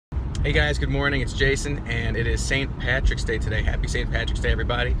Hey guys, good morning. It's Jason, and it is St. Patrick's Day today. Happy St. Patrick's Day,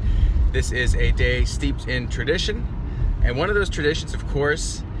 everybody. This is a day steeped in tradition, and one of those traditions, of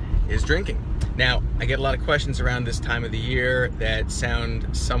course, is drinking. Now, I get a lot of questions around this time of the year that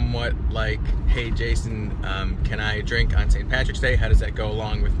sound somewhat like, hey Jason, can I drink on St. Patrick's Day? How does that go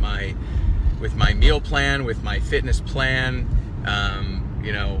along with my meal plan, with my fitness plan?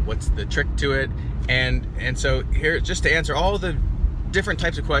 You know, what's the trick to it? And so here, just to answer all the different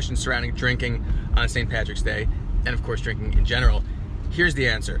types of questions surrounding drinking on St. Patrick's Day, and of course drinking in general, here's the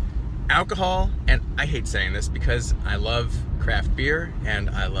answer. Alcohol, and I hate saying this because I love craft beer and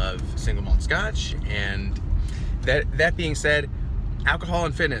I love single malt scotch, and that being said, alcohol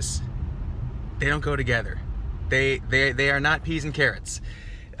and fitness, they don't go together. They are not peas and carrots.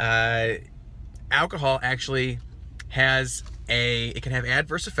 Alcohol actually it can have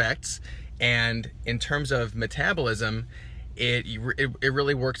adverse effects, and in terms of metabolism, it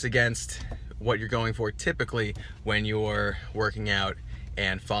really works against what you're going for typically when you're working out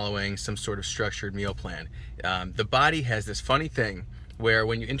and following some sort of structured meal plan. The body has this funny thing where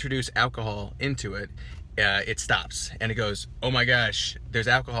when you introduce alcohol into it, it stops and it goes, oh my gosh, there's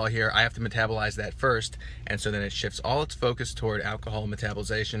alcohol here, I have to metabolize that first. And so then it shifts all its focus toward alcohol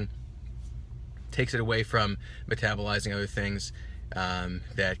metabolization, takes it away from metabolizing other things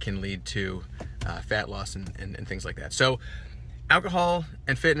that can lead to fat loss and things like that. So alcohol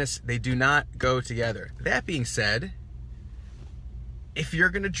and fitness, they do not go together. That being said, if you're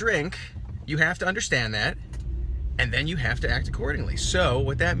gonna drink, you have to understand that, and then you have to act accordingly. So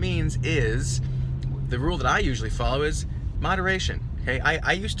what that means is, the rule that I usually follow is moderation. Okay,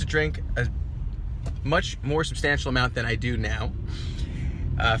 I used to drink a much more substantial amount than I do now,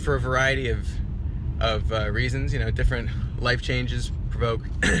 for a variety of reasons. You know, different life changes provoke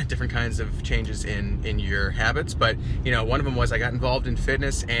different kinds of changes in your habits, but you know, one of them was I got involved in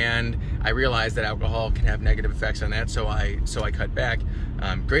fitness and I realized that alcohol can have negative effects on that, so I cut back.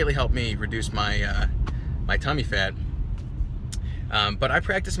 Greatly helped me reduce my my tummy fat, but I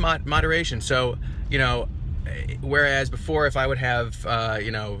practice moderation. So you know, whereas before if I would have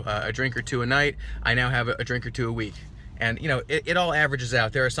you know, a drink or two a night, I now have a drink or two a week. And you know, it all averages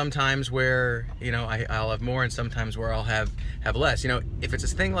out. There are some times where, you know, I'll have more, and sometimes where I'll have less. You know, if it's a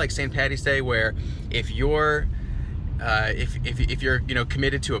thing like St. Patty's Day, where if you're you know,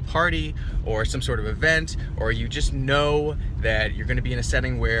 committed to a party or some sort of event, or you just know that you're going to be in a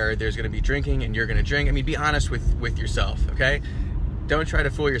setting where there's going to be drinking and you're going to drink, I mean, be honest with yourself, okay? Don't try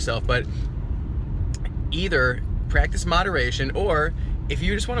to fool yourself, but either practice moderation, or if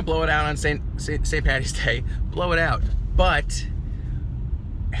you just want to blow it out on St. Patty's Day, blow it out. But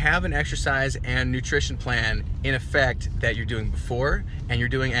have an exercise and nutrition plan in effect that you're doing before and you're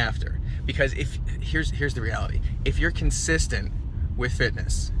doing after. Because here's the reality. If you're consistent with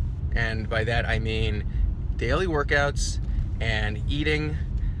fitness, and by that I mean daily workouts and eating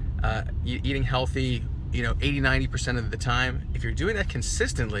healthy, you know, 80-90% of the time, if you're doing that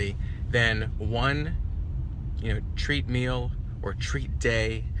consistently, then one, you know, treat meal or treat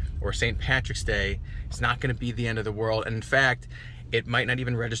day or St. Patrick's Day, it's not going to be the end of the world. And in fact, it might not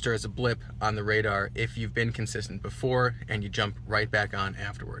even register as a blip on the radar if you've been consistent before and you jump right back on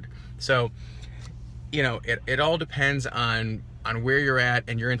afterward. So, you know, it all depends on where you're at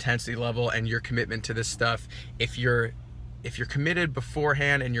and your intensity level and your commitment to this stuff. If you're committed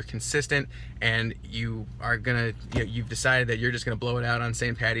beforehand and you're consistent and you are gonna, you know, you've decided that you're just gonna blow it out on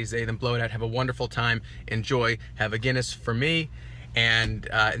St. Patty's Day, then blow it out, have a wonderful time, enjoy, have a Guinness for me, and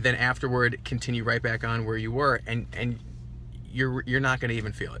then afterward continue right back on where you were, and you're not going to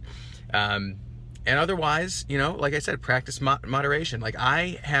even feel it. And otherwise, you know, like I said, practice moderation. Like,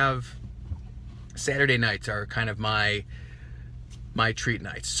 I have Saturday nights are kind of my treat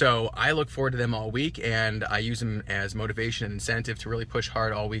nights, so I look forward to them all week, and I use them as motivation and incentive to really push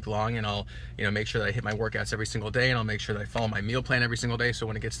hard all week long. And I'll, you know, make sure that I hit my workouts every single day, and I'll make sure that I follow my meal plan every single day, so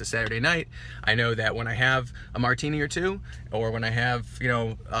when it gets to Saturday night, I know that when I have a martini or two, or when I have, you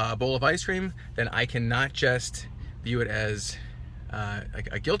know, a bowl of ice cream, then I can not just view it as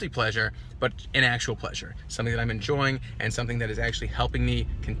a guilty pleasure, but an actual pleasure, something that I'm enjoying and something that is actually helping me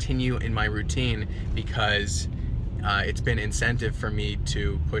continue in my routine, because it's been incentive for me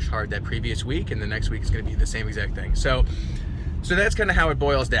to push hard that previous week, and the next week is going to be the same exact thing. So that's kind of how it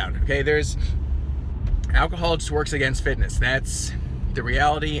boils down. Okay, alcohol just works against fitness. That's the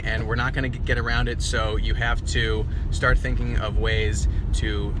reality, and we're not going to get around it. So you have to start thinking of ways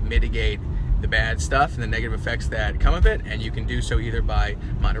to mitigate the bad stuff and the negative effects that come of it, and you can do so either by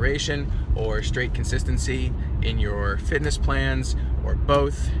moderation or straight consistency in your fitness plans, or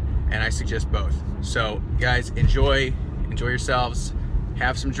both, and I suggest both. So guys, enjoy yourselves,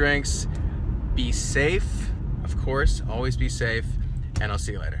 have some drinks, be safe, of course, always be safe, and I'll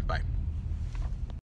see you later. Bye.